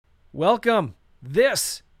Welcome.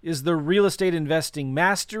 This is the Real Estate Investing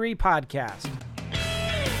Mastery Podcast.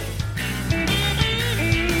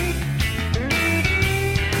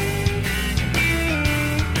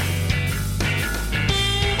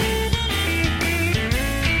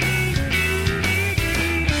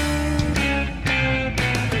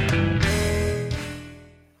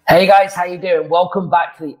 Hey guys, how you doing? Welcome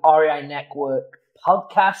back to the REI Network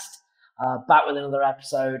podcast. Back with another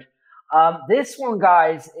episode. This one,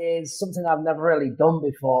 guys, is something I've never really done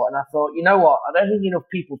before, and I thought, you know what? I don't think enough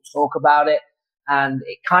people talk about it, and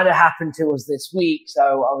it kind of happened to us this week. So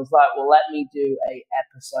I was like, well, let me do a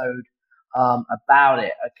episode about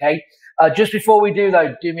it. Okay. Just before we do,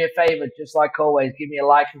 though, do me a favor, just like always, give me a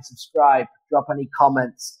like and subscribe. Drop any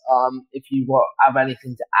comments if you have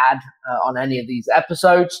anything to add on any of these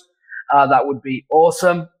episodes. That would be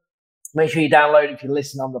awesome. Make sure you download if you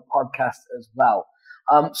listen on the podcast as well.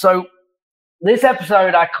 So this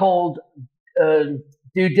episode I called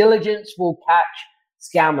Due Diligence Will Catch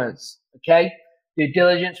Scammers. Okay? Due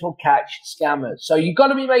diligence will catch scammers. So you've got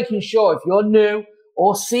to be making sure if you're new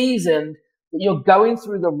or seasoned that you're going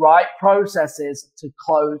through the right processes to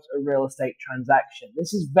close a real estate transaction.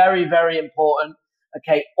 This is very, very important.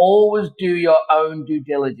 Okay, always do your own due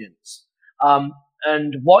diligence.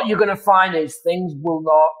 And what you're going to find is things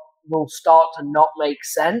will start to not make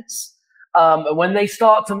sense. And when they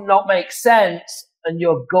start to not make sense and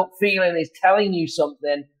your gut feeling is telling you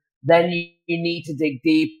something, then you need to dig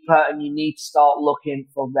deeper and you need to start looking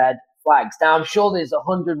for red flags. Now, I'm sure there's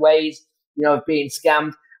 100 ways, of being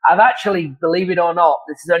scammed. I've actually, believe it or not,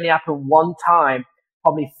 this has only happened one time,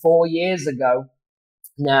 probably 4 years ago.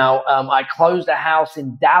 Now, I closed a house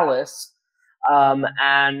in Dallas,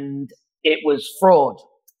 and it was fraud.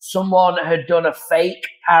 Someone had done a fake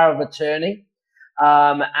power of attorney,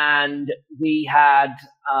 and we had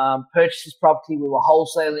purchased this property. We were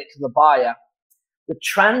wholesaling it to the buyer. The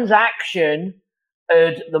transaction,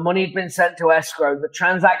 the money had been sent to escrow. The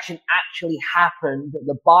transaction actually happened.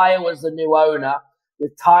 The buyer was the new owner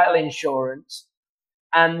with title insurance.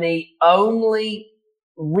 And the only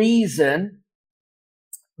reason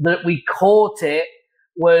that we caught it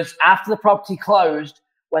was after the property closed,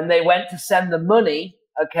 when they went to send the money,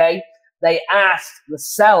 okay, they asked the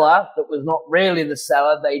seller, that was not really the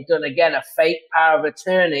seller, they'd done, again, a fake power of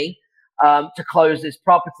attorney to close this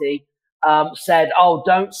property, said, oh,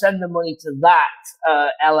 don't send the money to that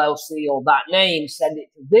LLC or that name, send it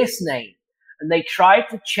to this name. And they tried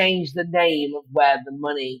to change the name of where the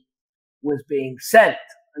money was being sent.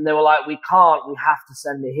 And they were like, we can't, we have to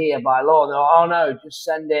send it here by law. And they were, oh no, just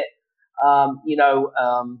send it,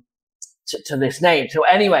 to this name. So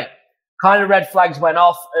anyway, kind of red flags went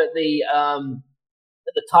off at the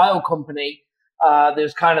title company. There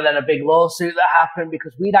was kind of then a big lawsuit that happened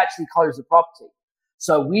because we'd actually closed the property.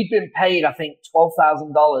 So we'd been paid, I think,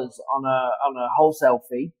 $12,000 on a wholesale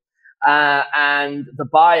fee. And the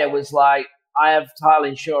buyer was like, I have title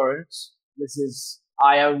insurance.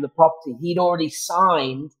 I own the property. He'd already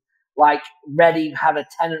signed, had a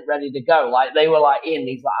tenant ready to go. Like, they were in.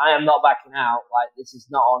 He's like, I am not backing out. Like, this is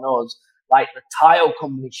not on us. Like, the title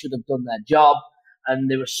company should have done their job.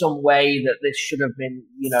 And there was some way that this should have been,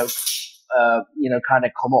 kind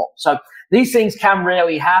of come up. So these things can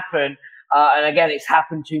really happen. And again, it's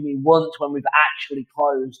happened to me once when we've actually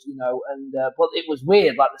closed, but it was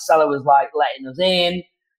weird. Like, the seller was letting us in.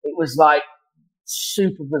 It was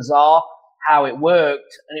super bizarre how it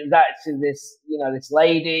worked. And it was actually this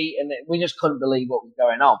lady, and we just couldn't believe what was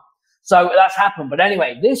going on. So that's happened. But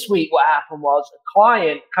anyway, this week what happened was a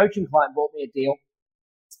coaching client bought me a deal,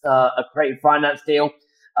 a creative finance deal.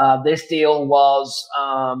 This deal was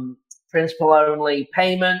principal only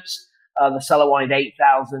payments. The seller wanted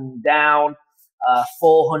 $8,000 down,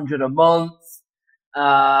 $400 a month,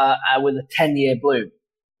 with a 10-year balloon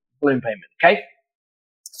payment. Okay.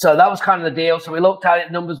 So that was kind of the deal. So we looked at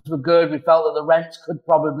it. Numbers were good. We felt that the rents could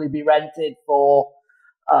probably be rented for,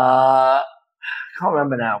 I can't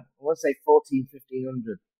remember now. I want to say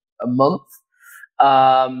 $1,400-1,500 a month.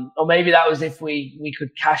 Or maybe that was if we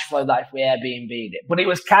could cash flow that if we Airbnb'd it. But it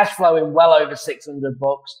was cash flowing well over $600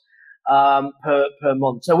 per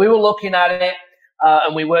month. So we were looking at it,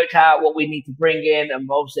 and we worked out what we need to bring in and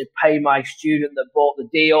obviously pay my student that bought the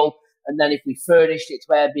deal. And then if we furnished it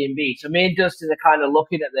to Airbnb. So me and Dustin are kind of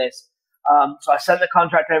looking at this. So I sent the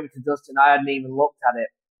contract over to Dustin. I hadn't even looked at it.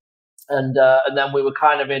 And then we were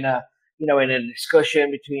kind of in a discussion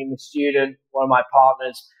between the student, one of my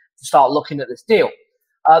partners, to start looking at this deal.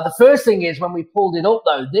 The first thing is, when we pulled it up,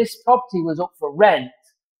 though, this property was up for rent.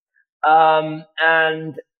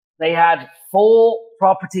 And they had 4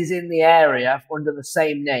 properties in the area under the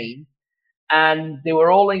same name. and they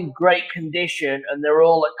were all in great condition, and they're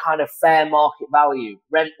all at kind of fair market value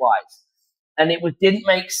rent-wise. And it didn't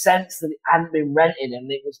make sense that it hadn't been rented,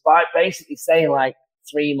 and it was basically saying like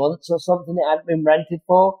 3 months or something it hadn't been rented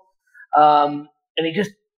for. And it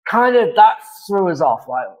just kind of, that threw us off.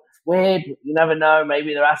 Like, it's weird. You never know.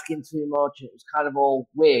 Maybe they're asking too much. It was kind of all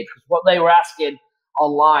weird because what they were asking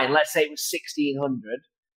online, let's say it was 1,600,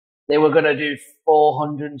 they were going to do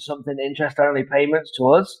 400 and something interest-only payments to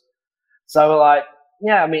us. So we're like,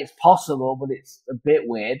 yeah, I mean, it's possible, but it's a bit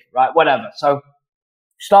weird, right? Whatever. So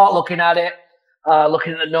start looking at it,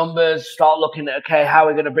 looking at the numbers, start looking at, okay, how are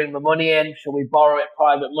we going to bring the money in? Should we borrow it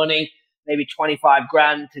private money? Maybe 25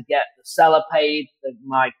 grand to get the seller paid,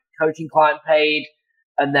 my coaching client paid,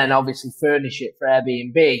 and then obviously furnish it for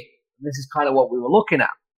Airbnb. This is kind of what we were looking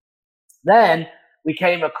at. Then we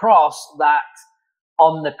came across that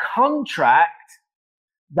on the contract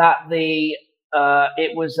that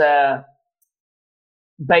it was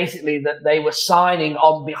basically that they were signing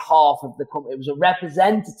on behalf of the company. It was a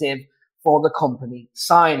representative for the company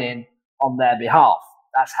signing on their behalf.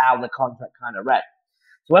 That's how the contract kind of read.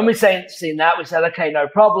 So when we seen that, we said, okay, no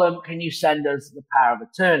problem. Can you send us the power of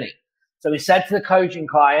attorney? So we said to the coaching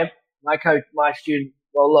client, my student,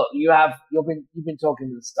 well, look, you've been talking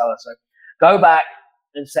to the seller, so go back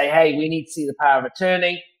and say, hey, we need to see the power of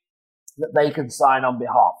attorney that they can sign on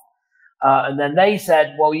behalf. And then they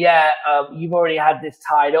said, well, yeah, you've already had this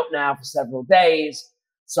tied up now for several days,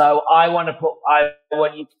 so I want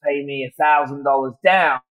you to pay me $1,000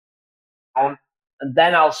 down, and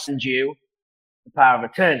then I'll send you the power of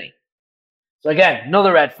attorney. So again,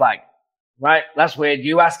 another red flag, right? That's weird.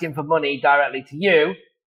 You asking for money directly to you,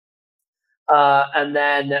 and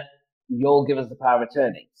then you'll give us the power of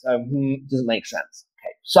attorney. So doesn't make sense.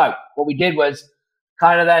 Okay. So what we did was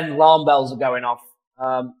kind of then alarm bells are going off.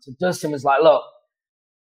 So Dustin was like, look,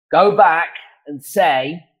 go back and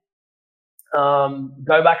say,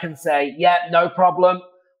 yeah, no problem.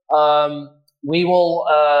 We will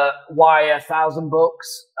wire $1,000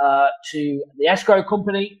 to the escrow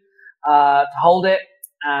company to hold it,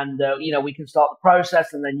 and we can start the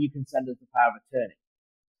process, and then you can send us the power of attorney.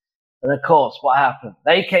 And of course, what happened?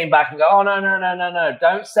 They came back and go, oh no!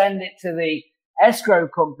 Don't send it to the escrow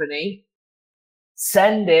company.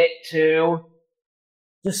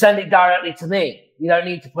 Just send it directly to me. You don't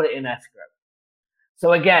need to put it in escrow.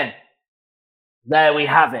 So again, there we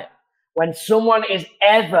have it. When someone is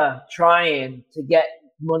ever trying to get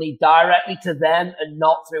money directly to them and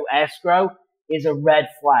not through escrow, is a red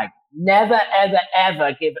flag. Never, ever,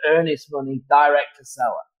 ever give earnest money direct to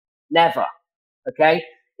seller. Never. Okay?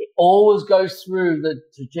 It always goes through the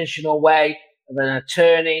traditional way of an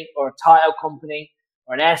attorney or a title company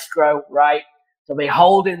or an escrow, right? So be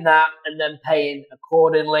holding that and then paying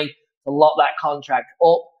accordingly to lock that contract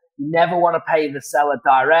up. You never want to pay the seller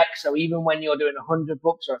direct. So even when you're doing $100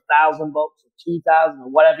 or $1,000 or $2,000 or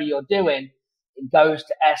whatever you're doing, it goes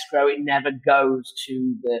to escrow. It never goes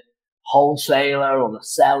to the wholesaler or the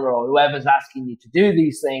seller or whoever's asking you to do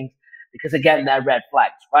these things, because again, they're red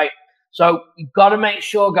flags, right? So you've got to make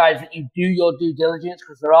sure, guys, that you do your due diligence,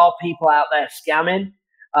 because there are people out there scamming.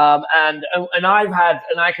 And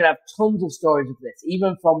I could have tons of stories of this,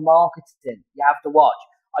 even from marketing. You have to watch.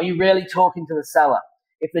 Are you really talking to the seller?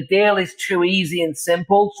 If the deal is too easy and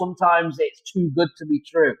simple, sometimes it's too good to be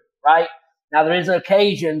true, right? Now, there is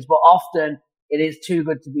occasions, but often it is too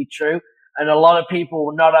good to be true. And a lot of people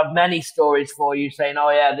will not have many stories for you saying,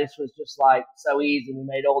 oh, yeah, this was just like so easy. We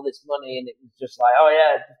made all this money and it was just like, oh,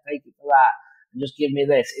 yeah, just take it for that and just give me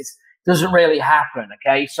this. It doesn't really happen,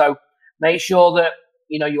 okay? So make sure that,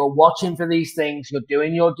 you're watching for these things. You're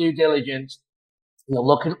doing your due diligence. You're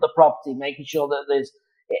looking at the property, making sure that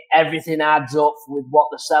everything adds up with what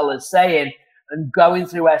the seller's saying, and going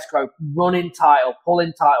through escrow, running title,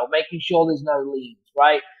 pulling title, making sure there's no liens,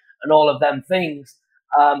 right? And all of them things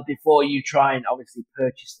before you try and obviously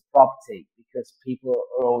purchase the property, because people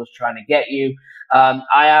are always trying to get you.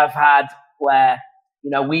 I have had where,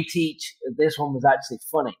 we teach, this one was actually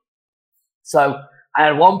funny. So I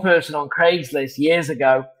had one person on Craigslist years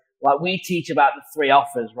ago, like we teach about the 3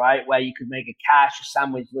 offers, right? Where you could make a cash, a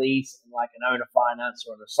sandwich lease, and like an owner finance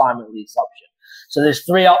or an assignment lease option. So there's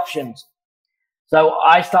 3 options. So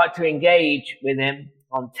I start to engage with him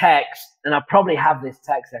on text, and I probably have this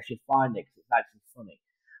text. I should find it because it's actually funny,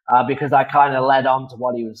 because I kind of led on to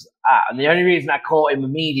what he was at. And the only reason I caught him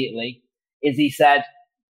immediately is he said,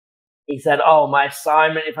 oh, my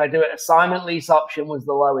assignment, if I do it, assignment lease option was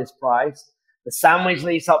the lowest price. The sandwich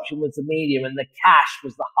lease option was the medium, and the cash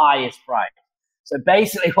was the highest price. So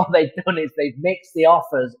basically what they've done is they've mixed the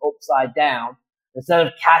offers upside down, instead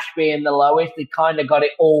of cash being the lowest, they kind of got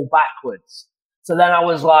it all backwards. So then I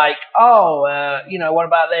was like, what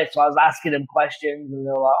about this? So I was asking them questions, and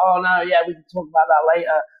they were like, oh, no, yeah, we can talk about that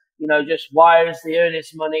later. Just wires the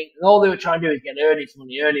earnest money. And all they were trying to do is get earnest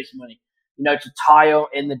money, to tie up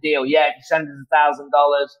in the deal. Yeah, if you send us $1,000,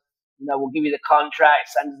 we'll give you the contract,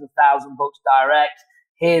 send us $1,000 direct.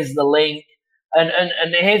 Here's the link. And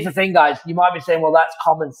here's the thing, guys. You might be saying, well, that's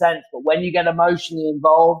common sense. But when you get emotionally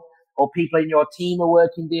involved or people in your team are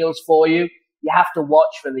working deals for you, you have to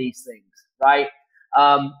watch for these things, right?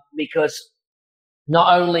 Because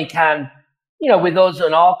not only can, with us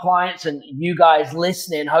and our clients and you guys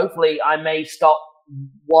listening, hopefully I may stop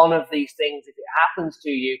one of these things if it happens to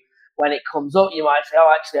you. When it comes up, you might say,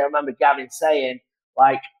 oh, actually, I remember Gavin saying,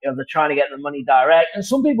 they're trying to get the money direct. And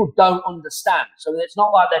some people don't understand. So it's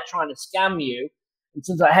not like they're trying to scam you. And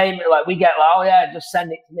sometimes, hey, we get oh, yeah, just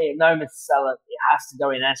send it to me. No, Mr. Seller, it has to go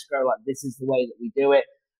in escrow. This is the way that we do it.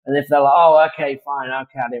 And if they're like, oh, okay, fine.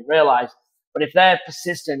 Okay, I didn't realize. But if they're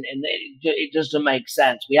persistent, and it doesn't make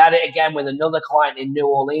sense. We had it again with another client in New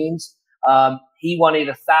Orleans. He wanted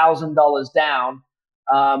 $1,000 down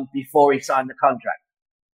before he signed the contract.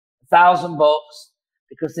 $1,000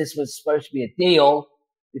 because this was supposed to be a deal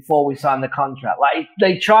before we signed the contract.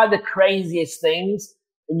 They try the craziest things,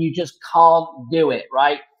 and you just can't do it,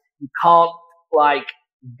 right? You can't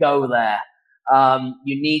go there.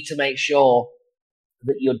 You need to make sure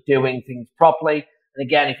that you're doing things properly. And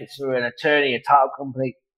again, if it's through an attorney, a title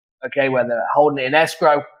company, okay, where they're holding it in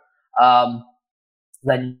escrow,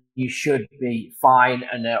 then you should be fine.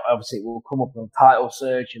 And obviously it will come up on title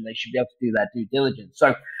search, and they should be able to do their due diligence.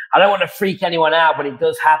 So I don't want to freak anyone out, but it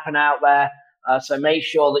does happen out there. So make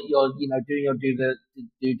sure that you're, doing your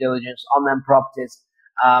due diligence on them properties.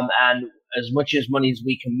 And as much as money as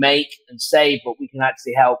we can make and save, but we can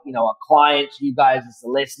actually help, our clients, you guys as the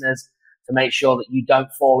listeners, to make sure that you don't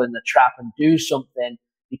fall in the trap and do something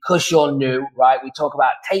because you're new, right? We talk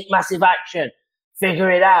about take massive action,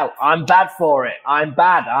 figure it out. I'm bad for it. I'm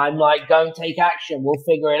bad. I'm go and take action. We'll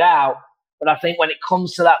figure it out. But I think when it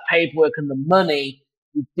comes to that paperwork and the money,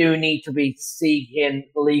 you do need to be seeking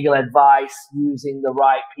legal advice, using the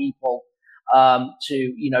right people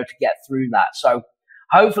to get through that. So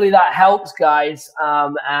hopefully that helps, guys.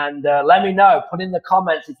 And let me know. Put in the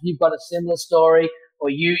comments if you've got a similar story or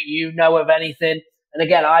you know of anything. And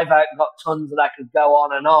again, I've got tons that I could go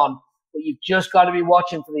on, but you've just got to be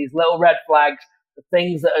watching for these little red flags, the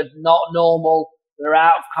things that are not normal, that are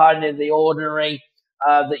out of kind of the ordinary,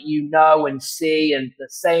 that and see, and they're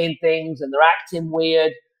saying things and they're acting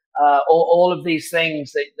weird. All of these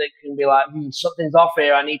things that can be something's off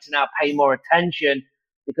here. I need to now pay more attention,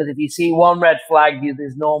 because if you see one red flag,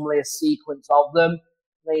 there's normally a sequence of them.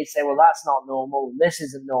 Then you say, well, that's not normal, and this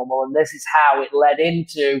isn't normal, and this is how it led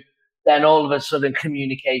into. Then all of a sudden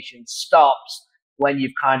communication stops when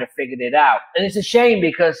you've kind of figured it out. And it's a shame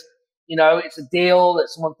because, it's a deal that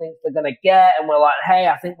someone thinks they're going to get, and we're like, hey,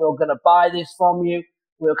 I think we're going to buy this from you.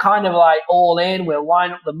 We were kind of all in. We'll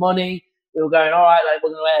line up the money. We were going, all right,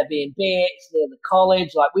 we're going to Airbnb it near the college.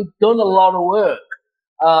 We've done a lot of work.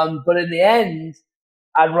 But in the end,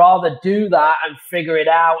 I'd rather do that and figure it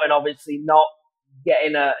out, and obviously not get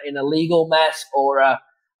in a legal mess or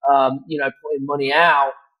putting money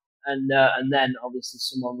out and then obviously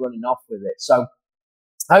someone running off with it. So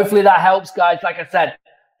hopefully that helps, guys. Like I said,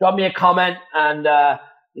 drop me a comment, and I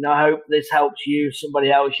hope this helps you,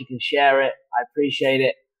 somebody else. You can share it. I appreciate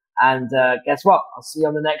it. And guess what? I'll see you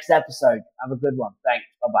on the next episode. Have a good one. Thanks.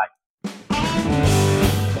 Bye-bye.